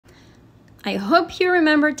I hope you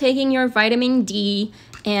remember taking your vitamin D.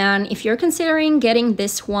 And if you're considering getting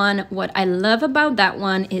this one, what I love about that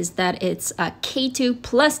one is that it's a K2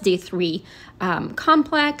 plus D3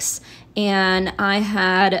 complex. And I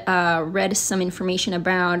had read some information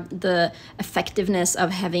about the effectiveness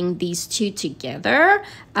of having these two together.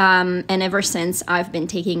 And ever since, I've been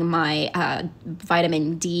taking my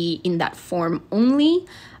vitamin D in that form only.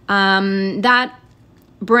 That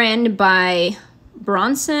brand by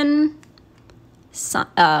Bronson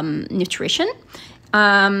Nutrition.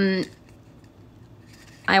 I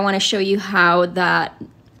want to show you how that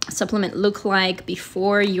supplement look like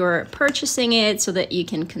before you're purchasing it so that you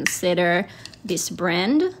can consider this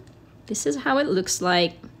brand. This is how it looks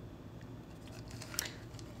like.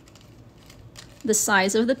 The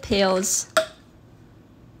size of the pills.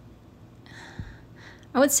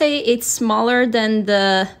 I would say it's smaller than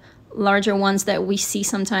the larger ones that we see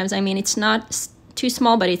sometimes. I mean, it's not too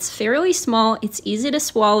small, but it's fairly small. It's easy to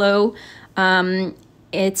swallow.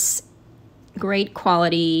 It's great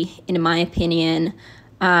quality, in my opinion,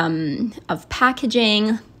 of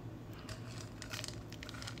packaging.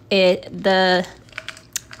 The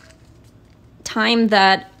time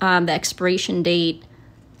that the expiration date,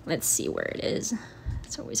 let's see where it is.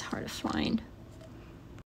 It's always hard to find.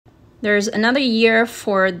 There's another year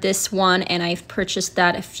for this one, and I've purchased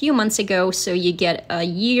that a few months ago, so you get a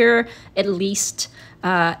year at least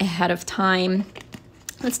ahead of time.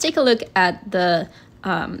 Let's take a look at the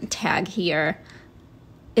tag here.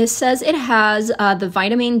 It says it has the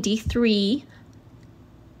vitamin D3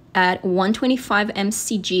 at 125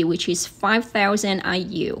 MCG, which is 5,000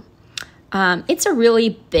 IU. It's a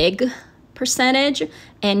really big percentage,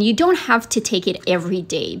 and you don't have to take it every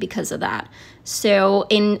day because of that. So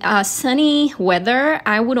in sunny weather,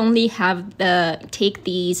 I would only have take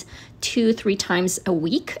these 2-3 times a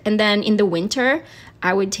week, and then in the winter,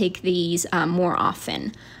 I would take these more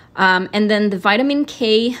often. And then the vitamin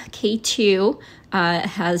K2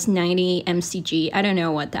 has 90 MCG. I don't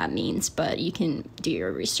know what that means, but you can do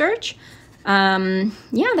your research. Yeah,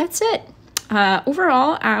 that's it.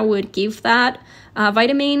 Overall, I would give that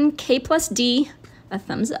vitamin K plus D a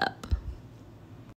thumbs up.